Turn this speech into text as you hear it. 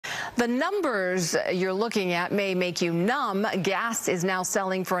The numbers you're looking at may make you numb. Gas is now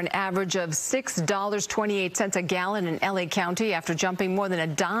selling for an average of $6.28 a gallon in LA County after jumping more than a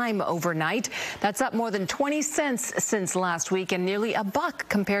dime overnight. That's up more than 20 cents since last week and nearly a buck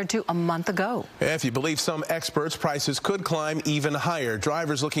compared to a month ago. If you believe some experts, prices could climb even higher.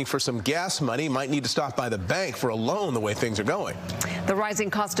 Drivers looking for some gas money might need to stop by the bank for a loan the way things are going. The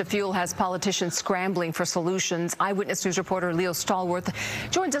rising cost of fuel has politicians scrambling for solutions. Eyewitness News reporter Leo Stallworth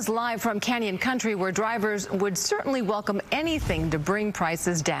joins us live from Canyon Country, where drivers would certainly welcome anything to bring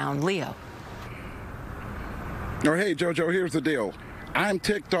prices down. Leo. Oh, hey, Jojo, here's the deal. I'm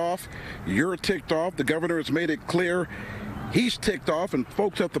ticked off. You're ticked off. The governor has made it clear he's ticked off, and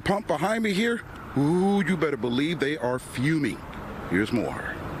folks at the pump behind me here, ooh, you better believe they are fuming. Here's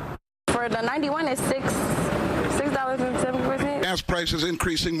more. For the 91, it's $6.07. Gas prices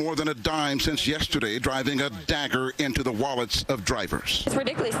increasing more than a dime since yesterday, driving a dagger into the wallets of drivers. It's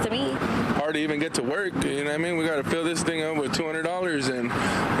ridiculous to me. Hard to even get to work, you know what I mean? We got to fill this thing up with $200 and,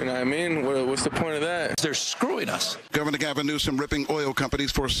 you know what I mean? What's the point of that? They're screwing us. Governor Gavin Newsom ripping oil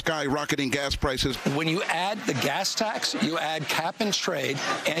companies for skyrocketing gas prices. When you add the gas tax, you add cap and trade,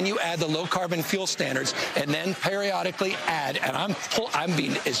 and you add the low carbon fuel standards, and then periodically add, and I'm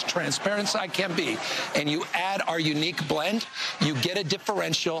being as transparent as I can be, and you add our unique blend, you get a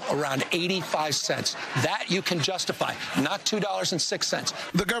differential around 85 cents. That you can justify, not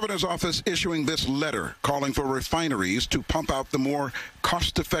 $2.06. The governor's office issuing this letter calling for refineries to pump out the more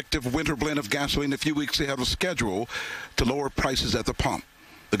cost-effective winter blend of gasoline a few weeks ahead of schedule to lower prices at the pump.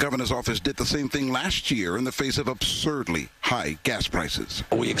 The governor's office did the same thing last year in the face of absurdly high gas prices.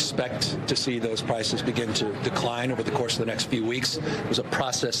 We expect to see those prices begin to decline over the course of the next few weeks. It was a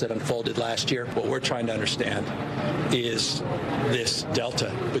process that unfolded last year. What we're trying to understand is this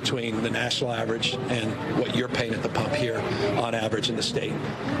delta between the national average and what you're paying at the pump here on average in the state.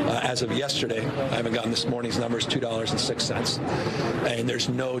 As of yesterday, I haven't gotten this morning's numbers, $2.06, and there's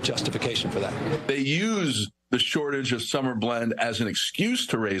no justification for that. They use the shortage of summer blend as an excuse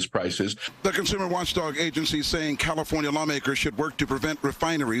to raise prices. The consumer watchdog agency saying California lawmakers should work to prevent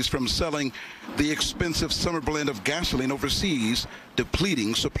refineries from selling the expensive summer blend of gasoline overseas,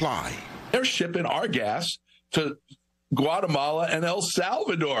 depleting supply. They're shipping our gas to Guatemala and El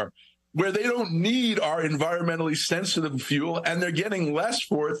Salvador, where they don't need our environmentally sensitive fuel, and they're getting less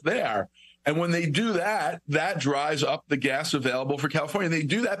for it there. And when they do that, that drives up the gas available for California. They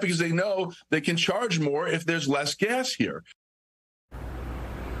do that because they know they can charge more if there's less gas here.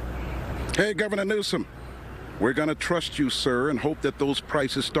 Hey, Governor Newsom, we're going to trust you, sir, and hope that those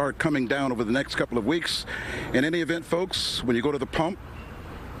prices start coming down over the next couple of weeks. In any event, folks, when you go to the pump,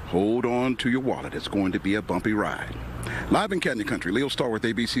 hold on to your wallet. It's going to be a bumpy ride. Live in Canyon Country, Leo Stallworth,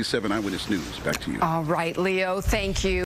 ABC 7 Eyewitness News. Back to you. All right, Leo, thank you.